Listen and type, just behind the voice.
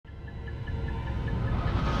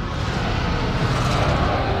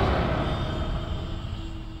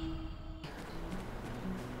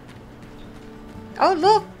Oh,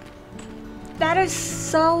 look! That is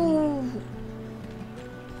so...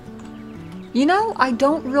 You know, I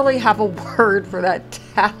don't really have a word for that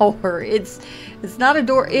tower. It's not a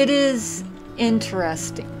door. It is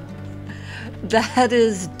interesting. That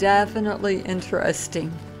is definitely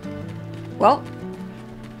interesting. Well,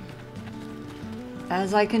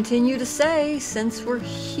 as I continue to say, since we're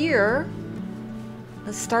here,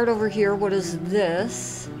 let's start over here. What is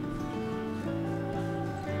this?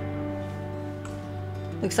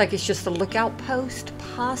 Looks like it's just a lookout post,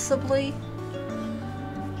 possibly.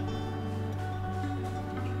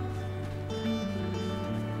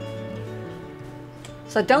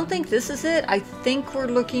 So I don't think this is it. I think we're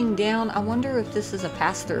looking down. I wonder if this is a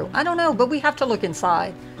pass-through. I don't know, but we have to look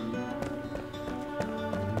inside.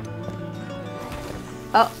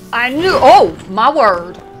 Oh, I knew. Oh, my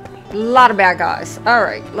word. A lot of bad guys. All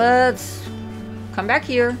right, let's come back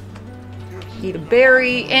here. Eat a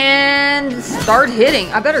berry and start hitting.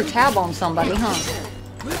 I better tab on somebody, huh?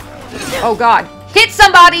 Oh, God. Hit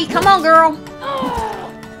somebody. Come on, girl.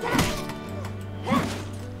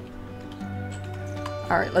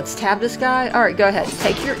 All right, let's tab this guy. All right, go ahead.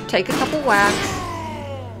 Take a couple whacks.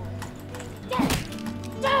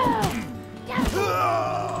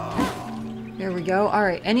 There we go. All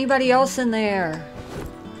right, anybody else in there?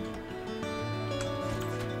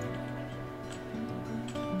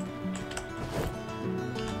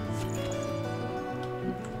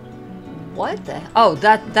 What the? Oh,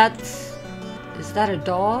 that's... Is that a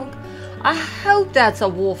dog? I hope that's a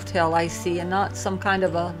wolf tail I see and not some kind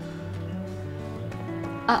of a...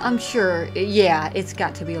 I'm sure, yeah, it's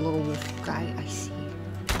got to be a little wolf guy, I see.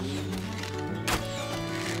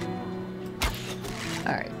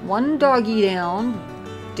 Alright, one doggy down.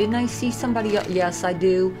 Didn't I see somebody else? Yes, I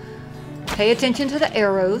do. Pay attention to the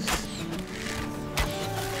arrows.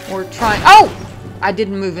 Or try... Oh! I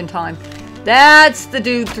didn't move in time. That's the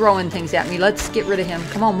dude throwing things at me. Let's get rid of him.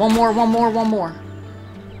 Come on, one more.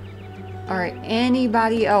 Alright,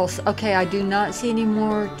 anybody else? Okay, I do not see any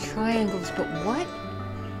more triangles, but what?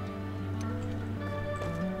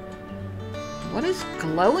 What is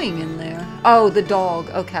glowing in there? Oh, the dog.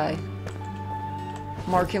 Okay.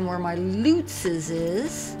 Marking where my lootses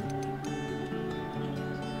is.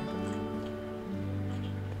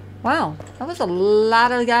 Wow, that was a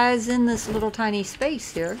lot of guys in this little tiny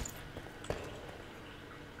space here.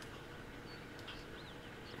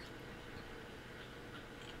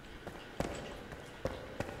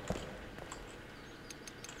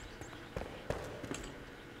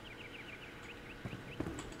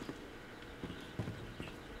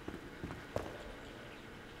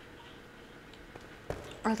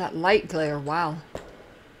 Oh, that light glare, wow.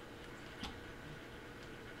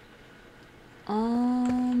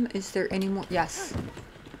 Is there any more? Yes.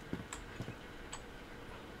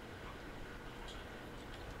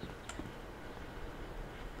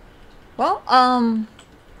 Well,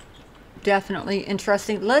 definitely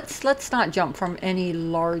interesting. Let's not jump from any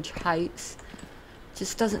large heights.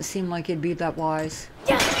 Just doesn't seem like it'd be that wise.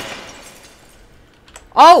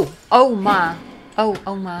 Oh! Oh my. Oh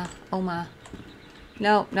my.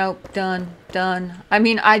 Nope, done. I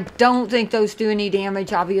mean, I don't think those do any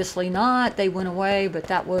damage. Obviously not. They went away, but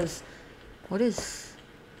that was... What is...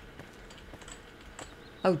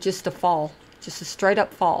 Oh, just a fall. Just a straight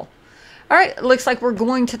up fall. Alright, looks like we're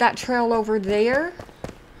going to that trail over there.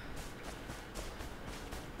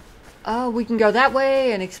 Oh, we can go that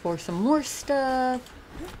way and explore some more stuff.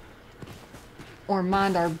 Or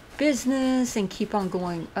mind our business and keep on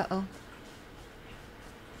going. Uh-oh.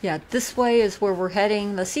 Yeah, this way is where we're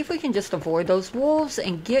heading. Let's see if we can just avoid those wolves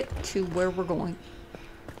and get to where we're going.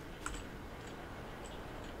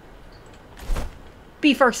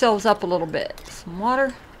 Beef ourselves up a little bit. Some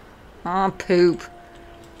water. Oh, poop.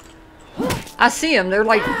 I see them. They're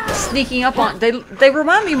like sneaking up on... They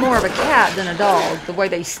remind me more of a cat than a dog. The way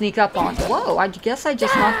they sneak up on... Whoa, I guess I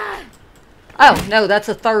just knocked... Oh, no, that's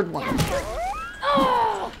a third one.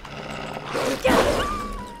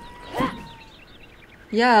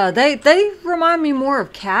 Yeah, they remind me more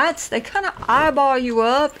of cats. They kind of eyeball you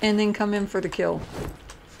up and then come in for the kill.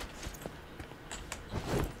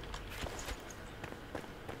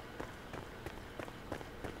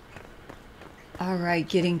 Alright,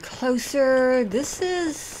 getting closer. This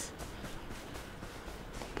is...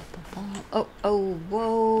 Oh,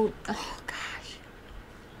 whoa. Oh, gosh.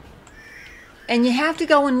 And you have to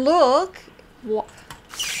go and look. What?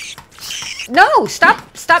 No,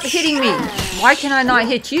 stop hitting me. Why can I not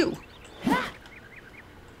hit you?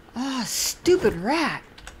 Oh, stupid rat.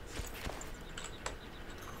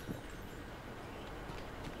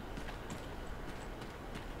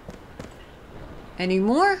 Any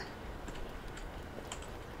more?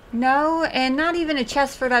 No, and not even a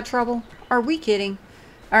chest for that trouble. Are we kidding?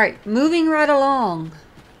 Alright, moving right along.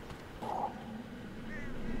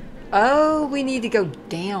 Oh, we need to go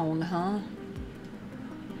down, huh?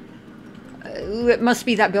 It must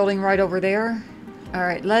be that building right over there.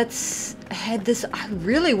 Alright, let's head this... I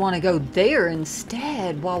really want to go there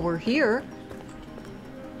instead while we're here.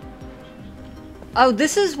 Oh,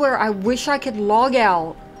 this is where I wish I could log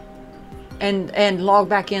out and log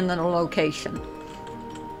back in the location.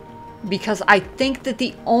 Because I think that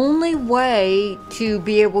the only way to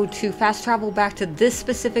be able to fast travel back to this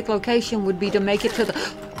specific location would be to make it to the...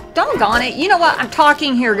 Doggone it. You know what? I'm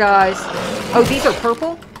talking here, guys. Oh, these are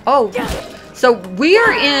purple? Oh. So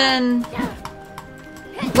we're in...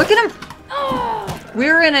 Look at them.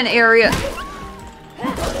 We're in an area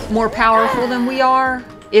more powerful than we are.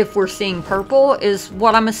 If we're seeing purple is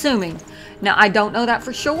what I'm assuming. Now, I don't know that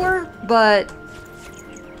for sure, but...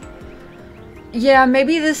 Yeah,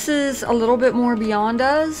 maybe this is a little bit more beyond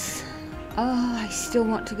us. Oh, I still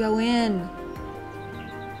want to go in.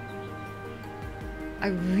 I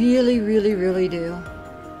really, really, really do.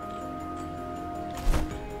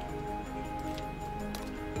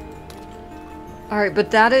 Alright, but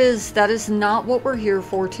that is not what we're here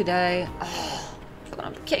for today. Oh, but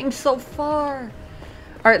I came so far.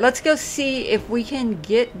 Alright, let's go see if we can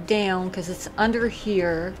get down, because it's under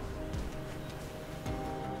here.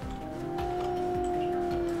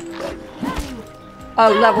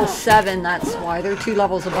 Oh, level 7, that's why. They're 2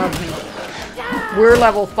 levels above me. We're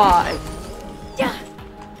level 5.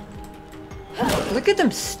 Look at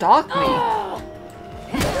them stalk me.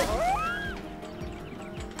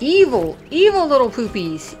 Evil. Evil little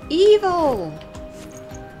poopies. Evil.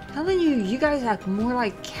 I'm telling you, you guys act more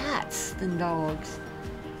like cats than dogs.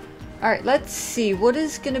 Alright, let's see. What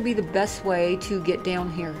is going to be the best way to get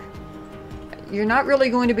down here? You're not really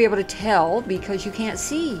going to be able to tell because you can't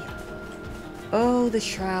see. Oh, the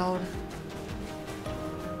shroud.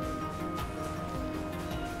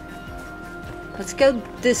 Let's go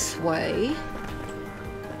this way.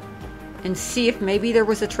 And see if maybe there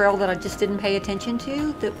was a trail that I just didn't pay attention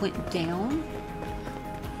to that went down.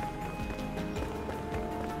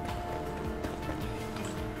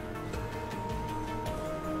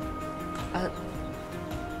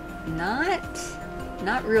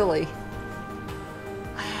 Not really.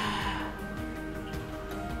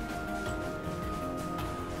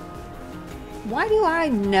 Why do I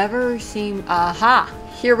never seem... Aha!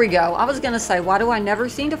 Here we go. I was going to say, why do I never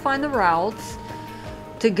seem to find the routes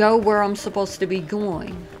to go where I'm supposed to be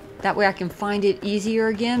going? That way I can find it easier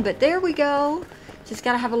again. But there we go. Just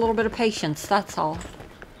got to have a little bit of patience. That's all.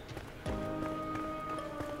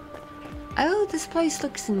 Oh, this place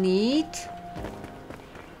looks neat.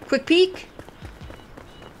 Quick peek.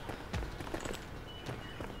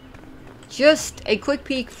 Just a quick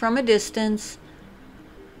peek from a distance.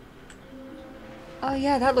 Oh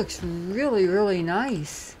yeah, that looks really, really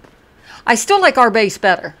nice. I still like our base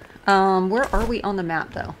better. Where are we on the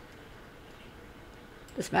map though?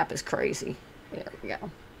 This map is crazy. There we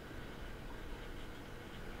go.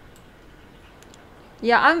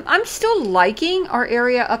 Yeah, I'm still liking our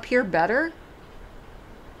area up here better.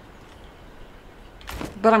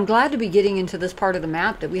 But I'm glad to be getting into this part of the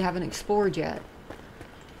map that we haven't explored yet.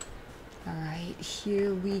 Alright,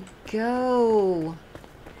 here we go.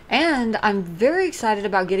 And I'm very excited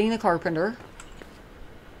about getting the carpenter.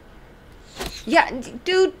 Yeah,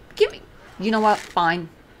 dude, give me... You know what? Fine.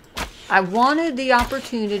 I wanted the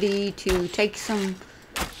opportunity to take some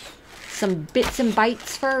bits and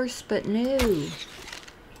bites first, but no.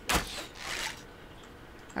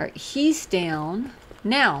 Alright, he's down.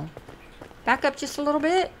 Now, back up just a little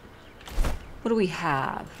bit. What do we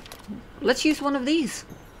have? Let's use one of these.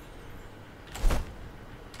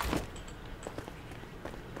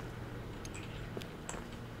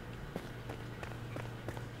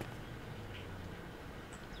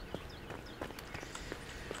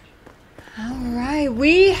 Alright,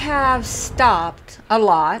 we have stopped a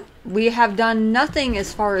lot. We have done nothing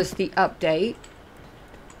as far as the update.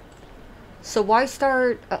 So why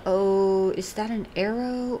start... Uh-oh, is that an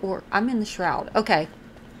arrow? Or I'm in the shroud. Okay.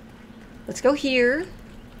 Let's go here.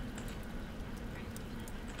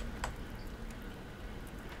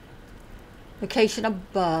 Location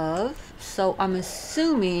above. So I'm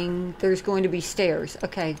assuming there's going to be stairs.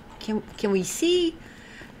 Okay, can we see?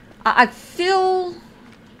 I feel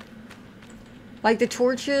like the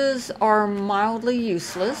torches are mildly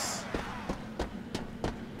useless.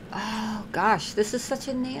 Oh gosh, this is such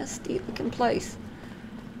a nasty looking place.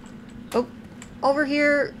 Oh, over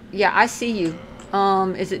here. Yeah, I see you.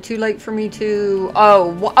 Is it too late for me to...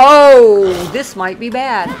 Oh, this might be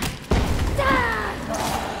bad.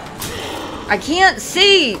 I can't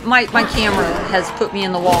see. My camera has put me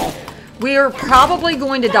in the wall. We are probably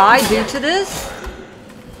going to die due to this.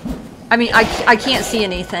 I mean, I can't see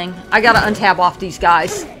anything. I gotta untab off these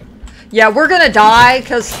guys. Yeah, we're gonna die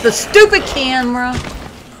because the stupid camera.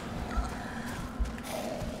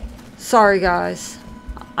 Sorry, guys.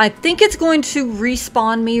 I think it's going to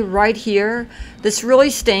respawn me right here. This really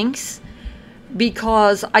stinks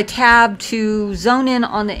because I tabbed to zone in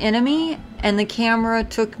on the enemy and the camera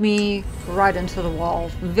took me right into the wall.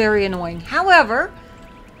 Very annoying. However,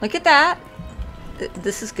 look at that.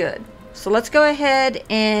 This is good. So let's go ahead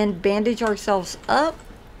and bandage ourselves up.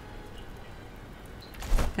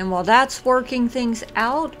 And while that's working things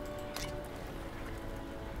out,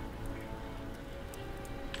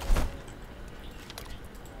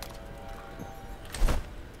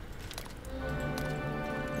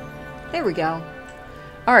 there we go.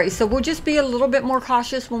 Alright, so we'll just be a little bit more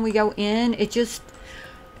cautious when we go in. It just,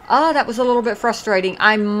 that was a little bit frustrating.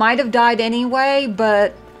 I might have died anyway,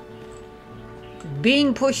 but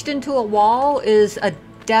being pushed into a wall is a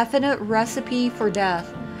definite recipe for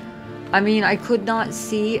death. I mean, I could not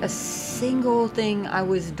see a single thing I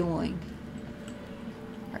was doing.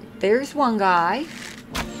 Alright, there's one guy.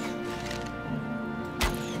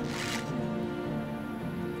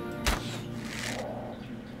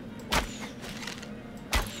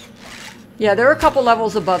 Yeah, they're a couple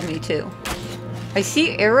levels above me too. I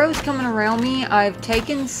see arrows coming around me. I've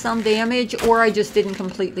taken some damage, or I just didn't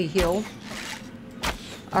completely heal.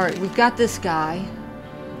 Alright, we've got this guy.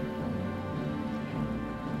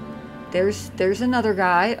 There's another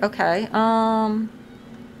guy. Okay.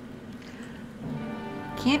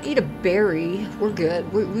 Can't eat a berry. We're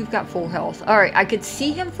good. We've got full health. Alright, I could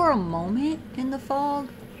see him for a moment in the fog.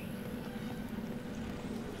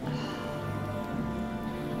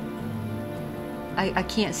 I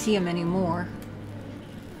can't see him anymore.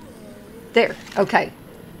 There. Okay.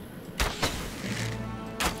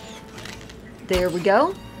 There we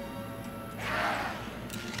go.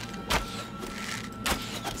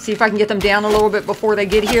 See if I can get them down a little bit before they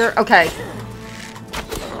get here. Okay.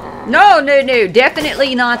 No, no, no.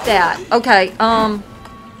 Definitely not that. Okay.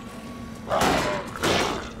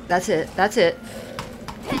 That's it. That's it.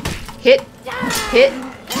 Hit. Hit.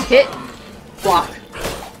 Hit. Block.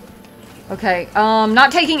 Okay, not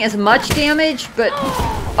taking as much damage, but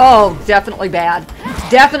oh, definitely bad.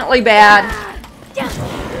 Definitely bad.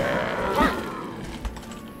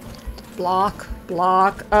 Block,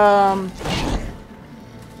 block.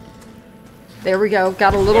 There we go.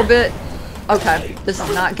 Got a little bit. Okay, this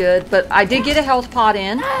is not good, but I did get a health pot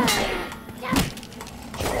in.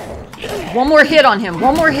 One more hit on him.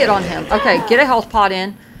 One more hit on him. Okay, get a health pot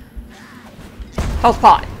in. Health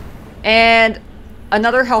pot. And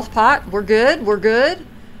another health pot. We're good. We're good.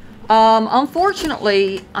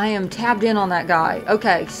 Unfortunately, I am tabbed in on that guy.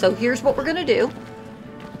 Okay, so here's what we're going to do.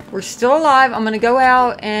 We're still alive. I'm going to go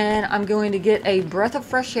out and I'm going to get a breath of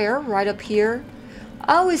fresh air right up here.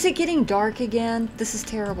 Oh, is it getting dark again? This is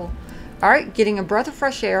terrible. Alright, getting a breath of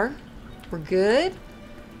fresh air. We're good.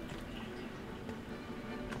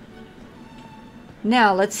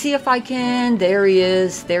 Now, let's see if I can... There he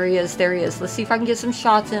is. There he is. There he is. Let's see if I can get some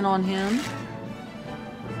shots in on him.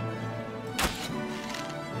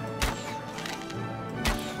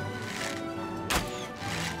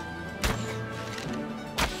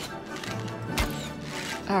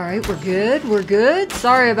 Alright, we're good. We're good.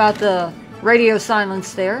 Sorry about the radio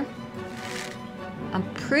silence there. I'm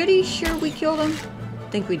pretty sure we killed him. I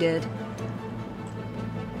think we did.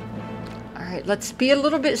 Alright, let's be a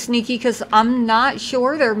little bit sneaky because I'm not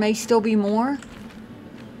sure. There may still be more.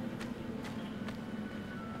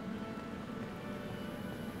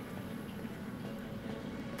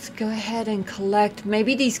 Let's go ahead and collect.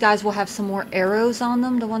 Maybe these guys will have some more arrows on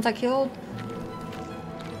them, the ones I killed.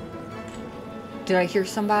 Did I hear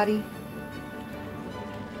somebody?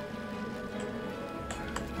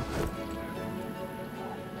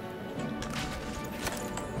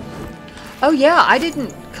 Oh yeah, I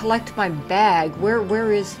didn't collect my bag.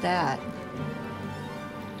 Where is that?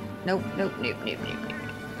 Nope, nope, nope, nope, nope, nope.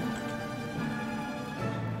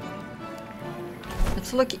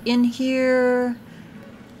 Let's look in here.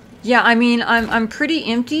 Yeah, I mean, I'm pretty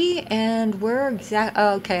empty, and where exactly?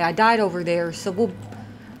 Okay, I died over there, so we'll.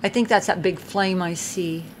 I think that's that big flame I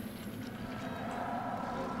see.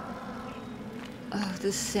 Oh,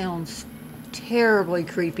 this sounds terribly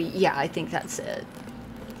creepy. Yeah, I think that's it.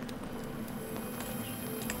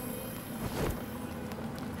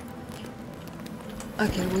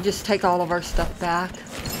 Okay, we'll just take all of our stuff back.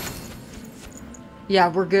 Yeah,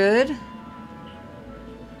 we're good.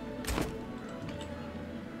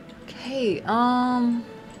 Okay,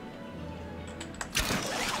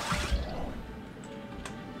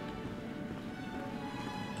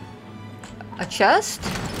 A chest?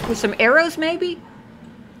 With some arrows, maybe?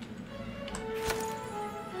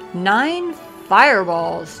 9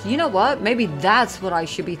 fireballs. You know what? Maybe that's what I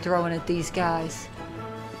should be throwing at these guys.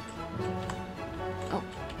 Oh,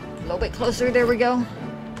 a little bit closer. There we go.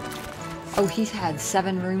 Oh, he's had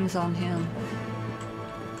 7 runes on him.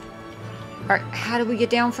 Alright, how do we get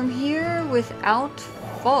down from here without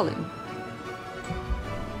falling?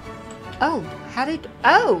 Oh, how did...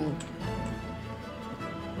 Oh!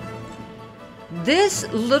 This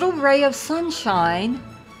little ray of sunshine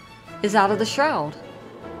is out of the shroud.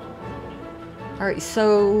 Alright,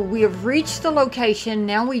 so we have reached the location.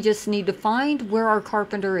 Now we just need to find where our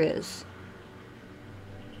carpenter is.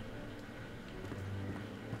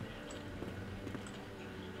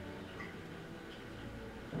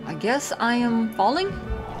 I guess I am falling?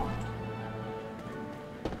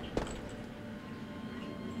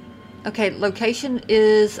 Okay, location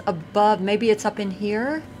is above. Maybe it's up in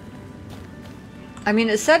here? I mean,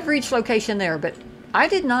 it said reach location there, but I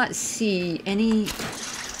did not see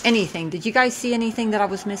anything. Did you guys see anything that I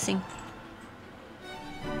was missing?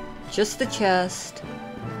 Just the chest.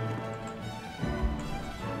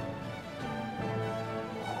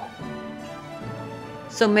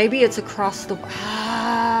 So maybe it's across the...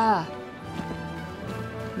 Ah!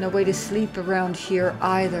 No way to sleep around here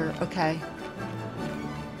either. Okay.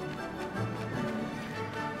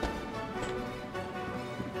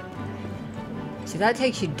 See, that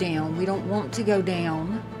takes you down. We don't want to go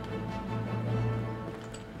down.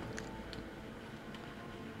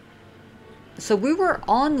 So we were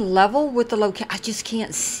on level with the location. I just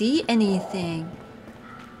can't see anything.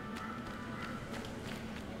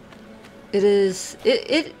 It is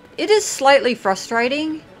slightly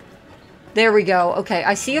frustrating. There we go. Okay,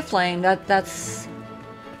 I see a flame. That's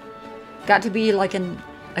got to be like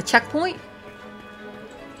a checkpoint.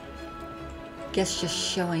 Guess just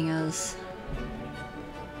showing us.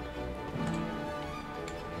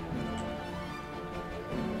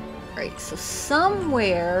 Right, so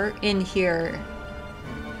somewhere in here.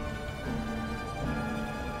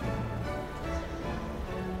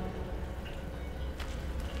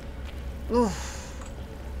 Oof.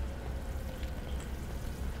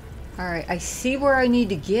 Alright, I see where I need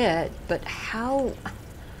to get, but how?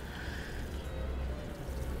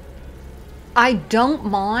 I don't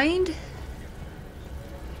mind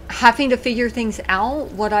having to figure things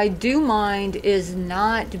out. What I do mind is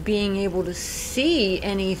not being able to see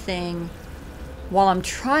anything while I'm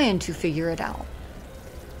trying to figure it out.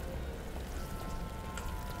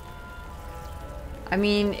 I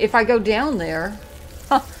mean, if I go down there...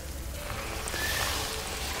 Huh.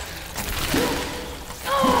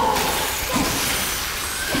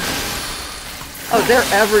 Oh, they're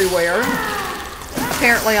everywhere.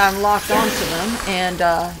 Apparently I'm locked onto them, and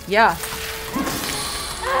yeah.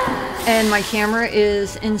 And my camera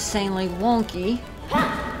is insanely wonky.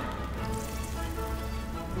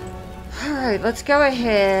 Alright, let's go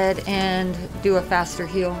ahead and do a faster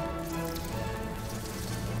heal.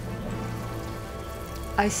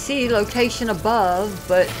 I see location above,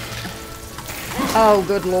 but... Oh,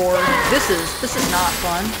 good lord. This is not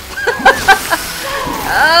fun.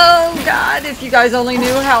 Oh, God, if you guys only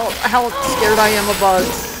knew how scared I am of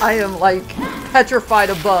bugs. I am, like, petrified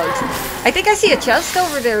of bugs. I think I see a chest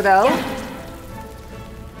over there, though.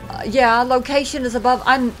 Yeah, location is above.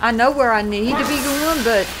 I know where I need to be going,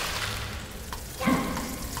 but...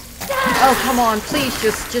 Oh, come on, please,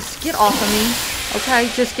 just get off of me.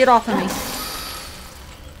 Okay, just get off of me.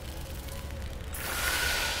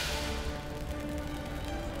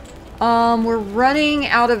 We're running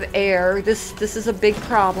out of air. This is a big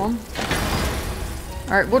problem.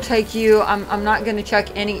 All right, we'll take you. I'm not gonna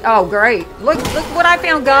check any. Oh, great! Look what I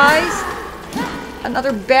found, guys.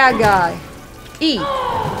 Another bad guy. E.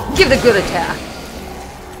 Give the good attack.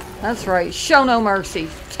 That's right. Show no mercy.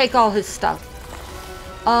 Take all his stuff.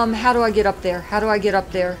 How do I get up there? How do I get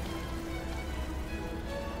up there?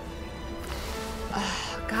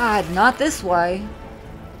 Oh, God, not this way.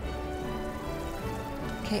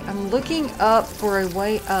 Okay, I'm looking up for a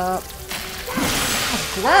way up.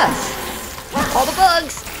 Oh, bless! All the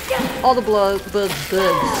bugs! All the bugs.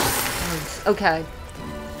 Okay.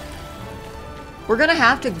 We're gonna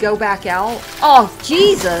have to go back out. Oh,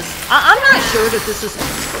 Jesus! I'm not sure that this is the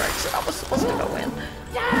direction I was supposed to go in.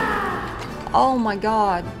 Oh my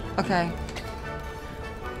God. Okay.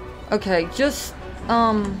 Okay, just,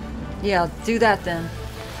 yeah, do that then.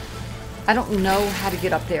 I don't know how to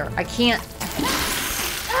get up there. I can't...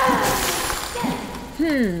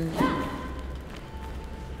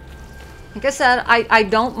 Like I said, I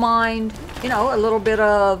don't mind, you know, a little bit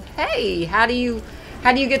of, hey, how do you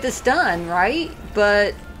get this done, right?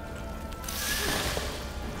 But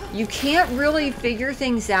you can't really figure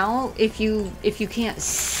things out if you can't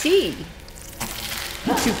see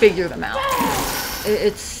to figure them out.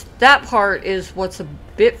 It's that part is what's a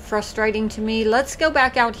bit frustrating to me. Let's go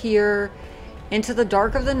back out here into the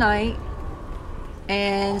dark of the night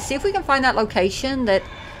and see if we can find that location that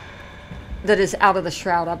is out of the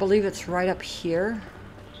shroud. I believe it's right up here.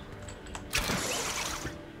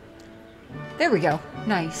 There we go.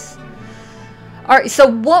 Nice. All right, so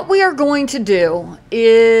what we are going to do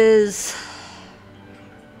is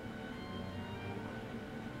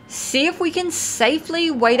see if we can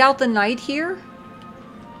safely wait out the night here.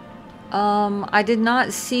 I did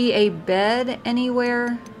not see a bed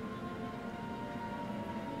anywhere.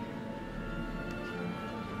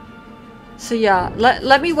 So yeah,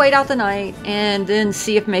 let me wait out the night and then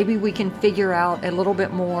see if maybe we can figure out a little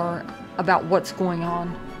bit more about what's going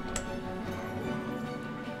on.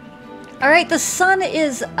 Alright, the sun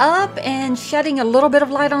is up and shedding a little bit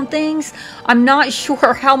of light on things. I'm not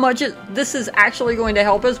sure how much this is actually going to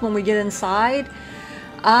help us when we get inside.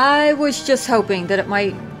 I was just hoping that it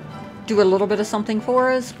might do a little bit of something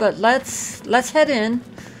for us, but let's head in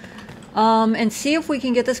and see if we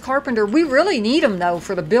can get this carpenter. We really need him though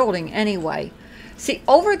for the building anyway. See,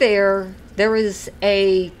 over there is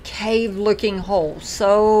a cave looking hole,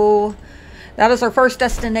 so that is our first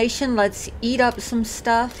destination. Let's eat up some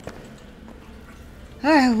stuff.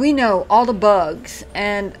 We know all the bugs,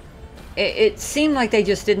 and it seemed like they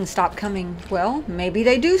just didn't stop coming. Well, maybe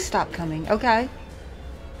they do stop coming. Okay,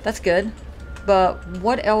 that's good. But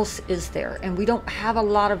what else is there? And we don't have a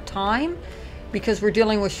lot of time because we're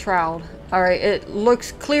dealing with Shroud. All right, it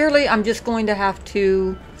looks clearly I'm just going to have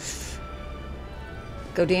to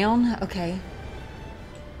go down. Okay.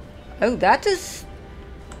 Oh, that does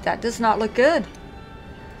not look good.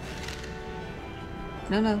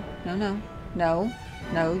 No.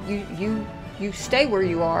 No, you stay where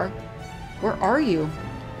you are. Where are you?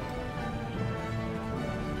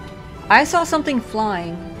 I saw something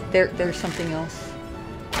flying. There's something else.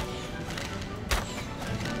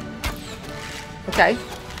 Okay.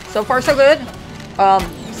 So far so good.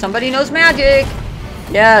 Somebody knows magic.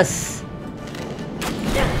 Yes.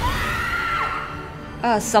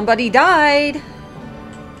 Somebody died.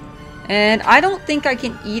 And I don't think I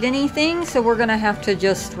can eat anything, so we're gonna have to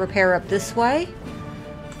just repair up this way.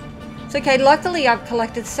 It's okay, luckily I've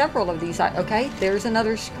collected several of these. Okay, there's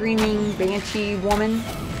another screaming banshee woman.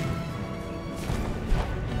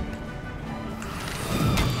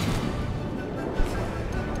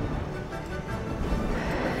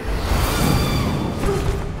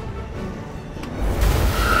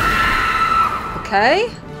 Okay,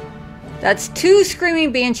 that's 2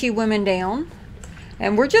 screaming banshee women down.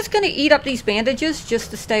 And we're just going to eat up these bandages just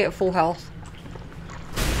to stay at full health.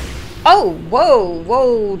 Oh,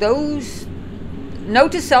 whoa, those...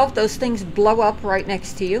 Note to self, those things blow up right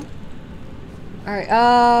next to you. Alright,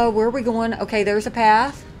 where are we going? Okay, there's a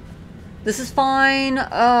path. This is fine.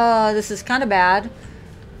 This is kind of bad.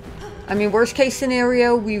 I mean, worst case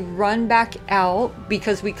scenario, we run back out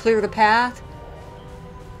because we clear the path.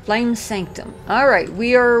 Flame Sanctum. Alright,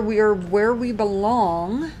 we are where we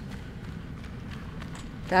belong.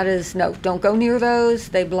 That is, no, don't go near those.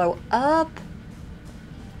 They blow up.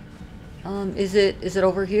 Is it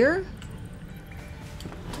over here?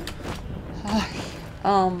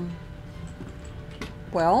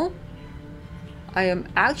 Well, I am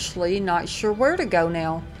actually not sure where to go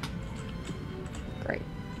now. Great.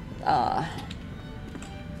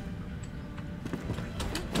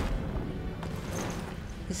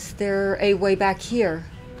 Is there a way back here?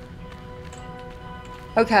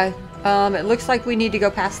 Okay. It looks like we need to go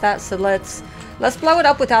past that, so let's blow it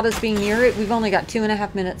up without us being near it. We've only got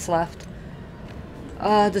 2.5 minutes left.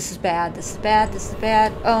 This is bad. This is bad. This is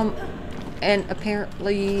bad. And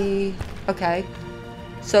apparently, okay.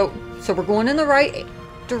 So we're going in the right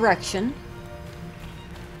direction.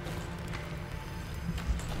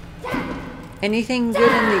 Anything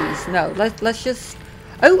good in these? No. Let's just.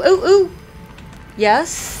 Oh.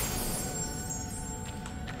 Yes.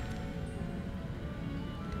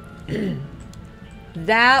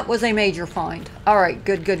 That was a major find. Alright,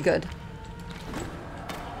 good.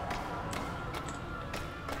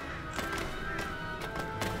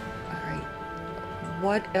 Alright.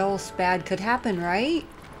 What else bad could happen, right?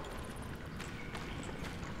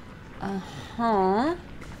 Uh-huh.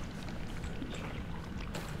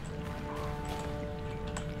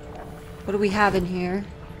 What do we have in here?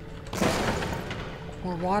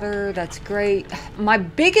 More water, that's great. My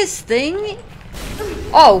biggest thing...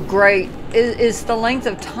 Oh, great. Is the length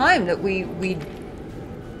of time that we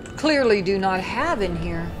clearly do not have in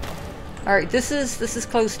here. Alright, this is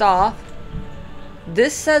closed off.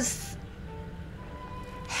 This says...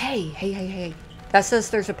 Hey. That says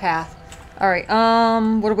there's a path. Alright,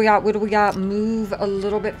 what do we got? What do we got? Move a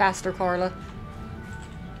little bit faster, Carla.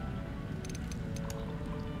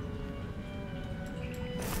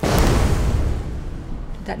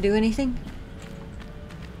 Did that do anything?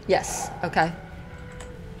 Yes, okay.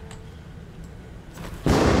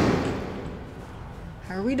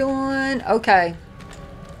 How are we doing? Okay.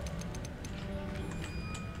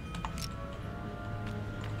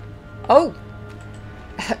 Oh!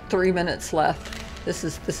 3 minutes left. This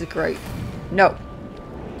is great. No.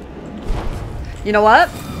 You know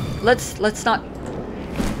what? Let's not.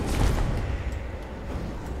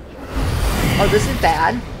 Oh, this is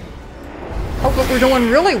bad. Oh, but we're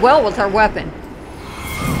doing really well with our weapon.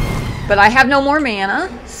 But I have no more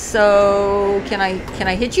mana, so can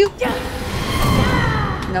I hit you?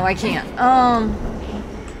 No, I can't.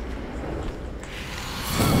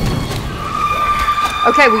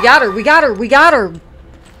 Okay, we got her.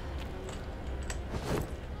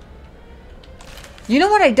 You know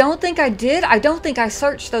what I don't think I did? I don't think I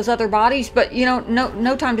searched those other bodies, but you know,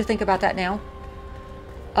 no time to think about that now.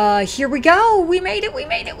 Here we go. We made it.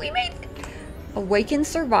 Awakened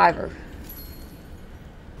survivor.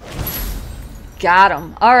 Got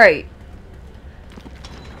him. All right.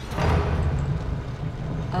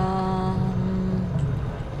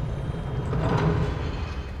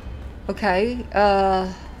 Okay.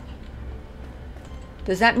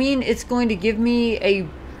 Does that mean it's going to give me a...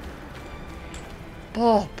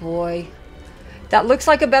 Oh boy. That looks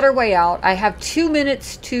like a better way out. I have 2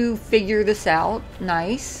 minutes to figure this out.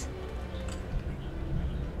 Nice.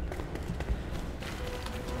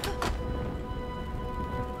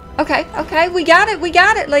 Okay, we got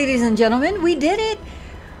it, ladies and gentlemen. We did it.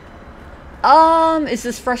 Is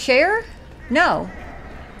this fresh air? No.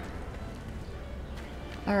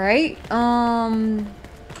 Alright,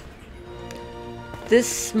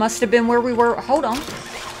 this must have been where we were. Hold on.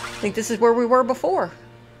 I think this is where we were before.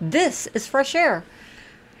 This is fresh air.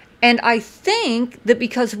 And I think that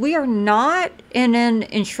because we are not in an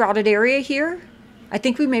enshrouded area here, I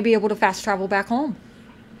think we may be able to fast travel back home.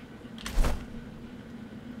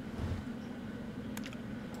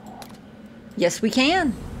 Yes, we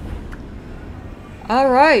can.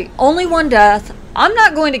 All right, only one death. I'm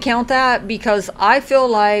not going to count that because I feel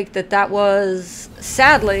like that was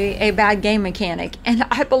sadly a bad game mechanic. And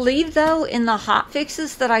I believe though in the hot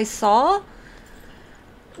fixes that I saw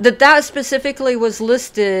that specifically was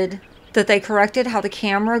listed, that they corrected how the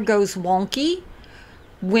camera goes wonky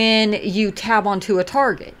when you tab onto a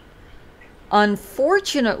target.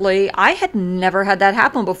 Unfortunately, I had never had that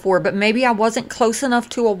happen before, but maybe I wasn't close enough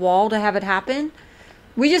to a wall to have it happen.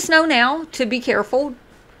 We just know now to be careful.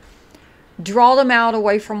 Draw them out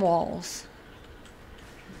away from walls.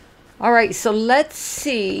 All right, so let's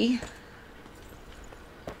see.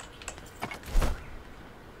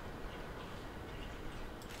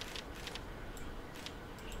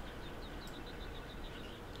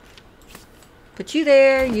 Put you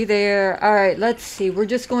there, you there. All right, let's see. We're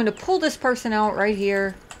just going to pull this person out right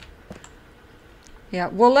here. Yeah,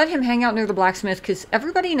 we'll let him hang out near the blacksmith because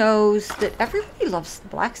everybody knows that everybody loves the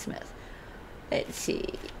blacksmith. Let's see.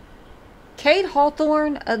 Kate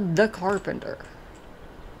Hawthorne, the carpenter.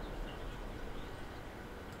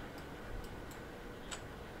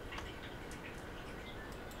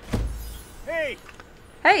 Hey.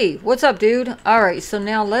 Hey, what's up, dude? All right, so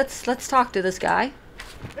now let's talk to this guy.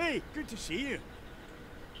 Hey, good to see you.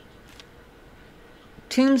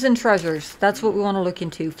 Tombs and treasures. That's what we want to look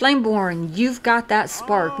into. Flameborn, you've got that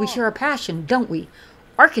spark. We share a passion, don't we?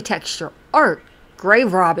 Architecture, art,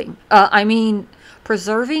 grave robbing.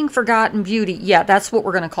 Preserving forgotten beauty. Yeah, that's what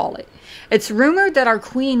we're going to call it. It's rumored that our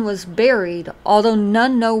queen was buried, although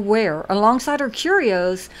none know where. Alongside her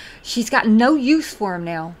curios, she's got no use for him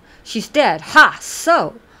now. She's dead. Ha!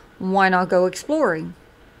 So, why not go exploring?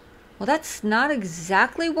 Well, that's not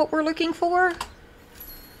exactly what we're looking for.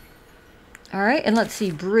 All right, and let's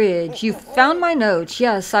see. Bridge. You found my notes.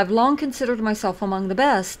 Yes, I've long considered myself among the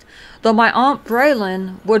best, though my Aunt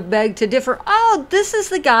Braylon would beg to differ. Oh, this is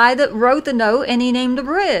the guy that wrote the note and he named the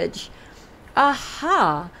bridge.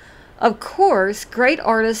 Aha. Of course, great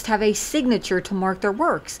artists have a signature to mark their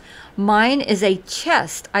works. Mine is a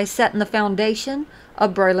chest I set in the foundation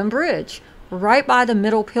of Braylon Bridge, right by the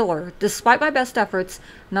middle pillar. Despite my best efforts,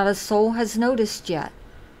 not a soul has noticed yet.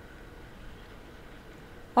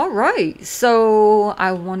 All right, so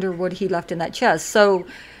I wonder what he left in that chest. So,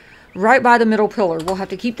 right by the middle pillar. We'll have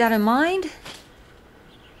to keep that in mind.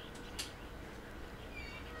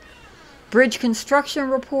 Bridge construction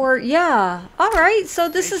report. Yeah. All right, so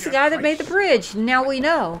this is the guy that made the bridge. Now we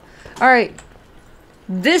know. All right.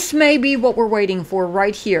 This may be what we're waiting for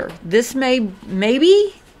right here. This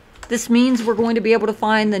maybe this means we're going to be able to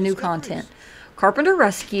find the new content. Carpenter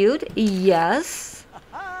rescued. Yes.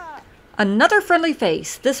 Another friendly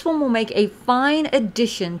face. This one will make a fine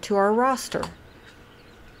addition to our roster.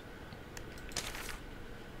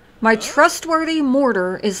 My trustworthy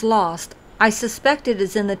mortar is lost. I suspect it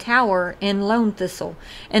is in the tower in Lone Thistle,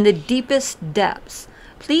 in the deepest depths.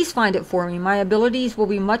 Please find it for me. My abilities will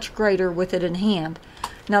be much greater with it in hand.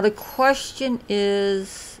 Now the question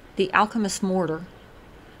is the alchemist mortar.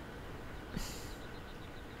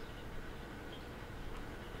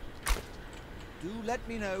 Do let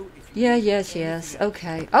me know if you Yes.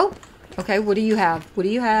 Okay. Oh, okay. What do you have? What do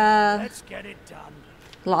you have? Let's get it done.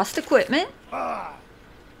 Lost equipment.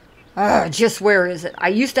 Just where is it? I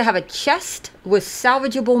used to have a chest with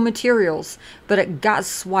salvageable materials, but it got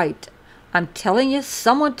swiped. I'm telling you,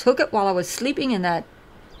 someone took it while I was sleeping in that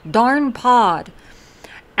darn pod.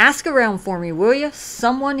 Ask around for me, will you?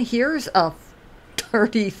 Someone here's a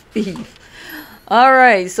dirty thief.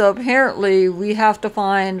 Alright, so apparently we have to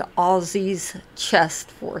find Ozzy's chest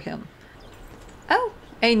for him. Oh,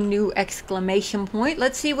 a new exclamation point.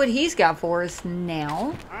 Let's see what he's got for us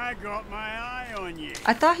now. I got my eye on you.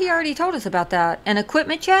 I thought he already told us about that. An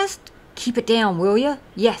equipment chest? Keep it down, will you?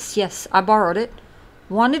 Yes, I borrowed it.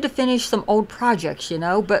 Wanted to finish some old projects, you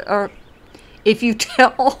know, but if you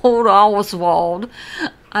tell old Oswald,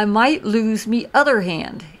 I might lose me other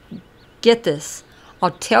hand. Get this.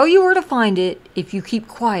 I'll tell you where to find it if you keep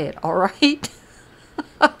quiet, alright?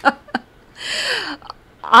 I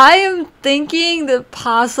am thinking that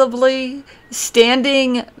possibly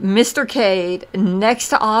standing Mr. Cade next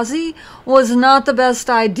to Ozzy was not the best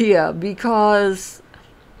idea, because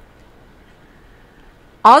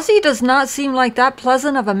Ozzy does not seem like that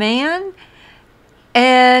pleasant of a man,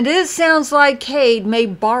 and it sounds like Cade may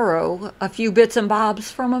borrow a few bits and bobs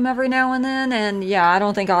from him every now and then, and yeah, I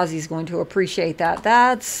don't think Ozzy's going to appreciate that.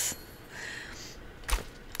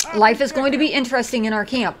 Life is going to be interesting in our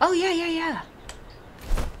camp. Oh, yeah.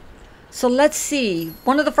 So let's see.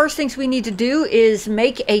 One of the first things we need to do is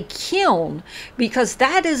make a kiln, because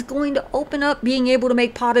that is going to open up being able to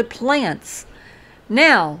make potted plants.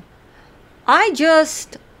 Now, I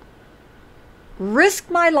just risked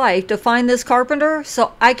my life to find this carpenter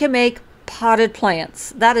so I can make potted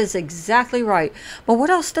plants. That is exactly right. But what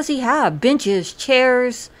else does he have? Benches,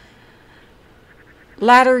 chairs,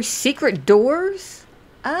 ladders, secret doors?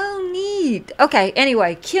 Oh, neat. Okay,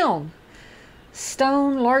 anyway, kiln.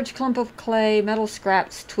 Stone, large clump of clay, metal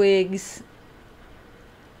scraps, twigs.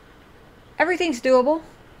 Everything's doable.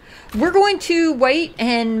 We're going to wait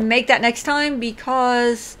and make that next time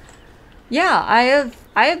because, yeah,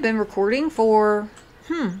 I have been recording for,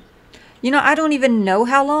 I don't even know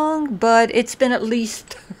how long, but it's been at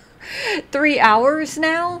least 3 hours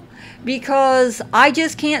now, because I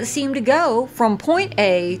just can't seem to go from point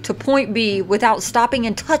A to point B without stopping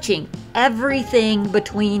and touching everything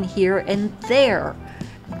between here and there.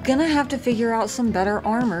 I'm gonna have to figure out some better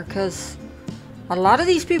armor, because a lot of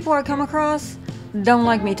these people I come across don't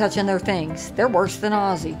like me touching their things. They're worse than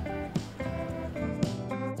Ozzy.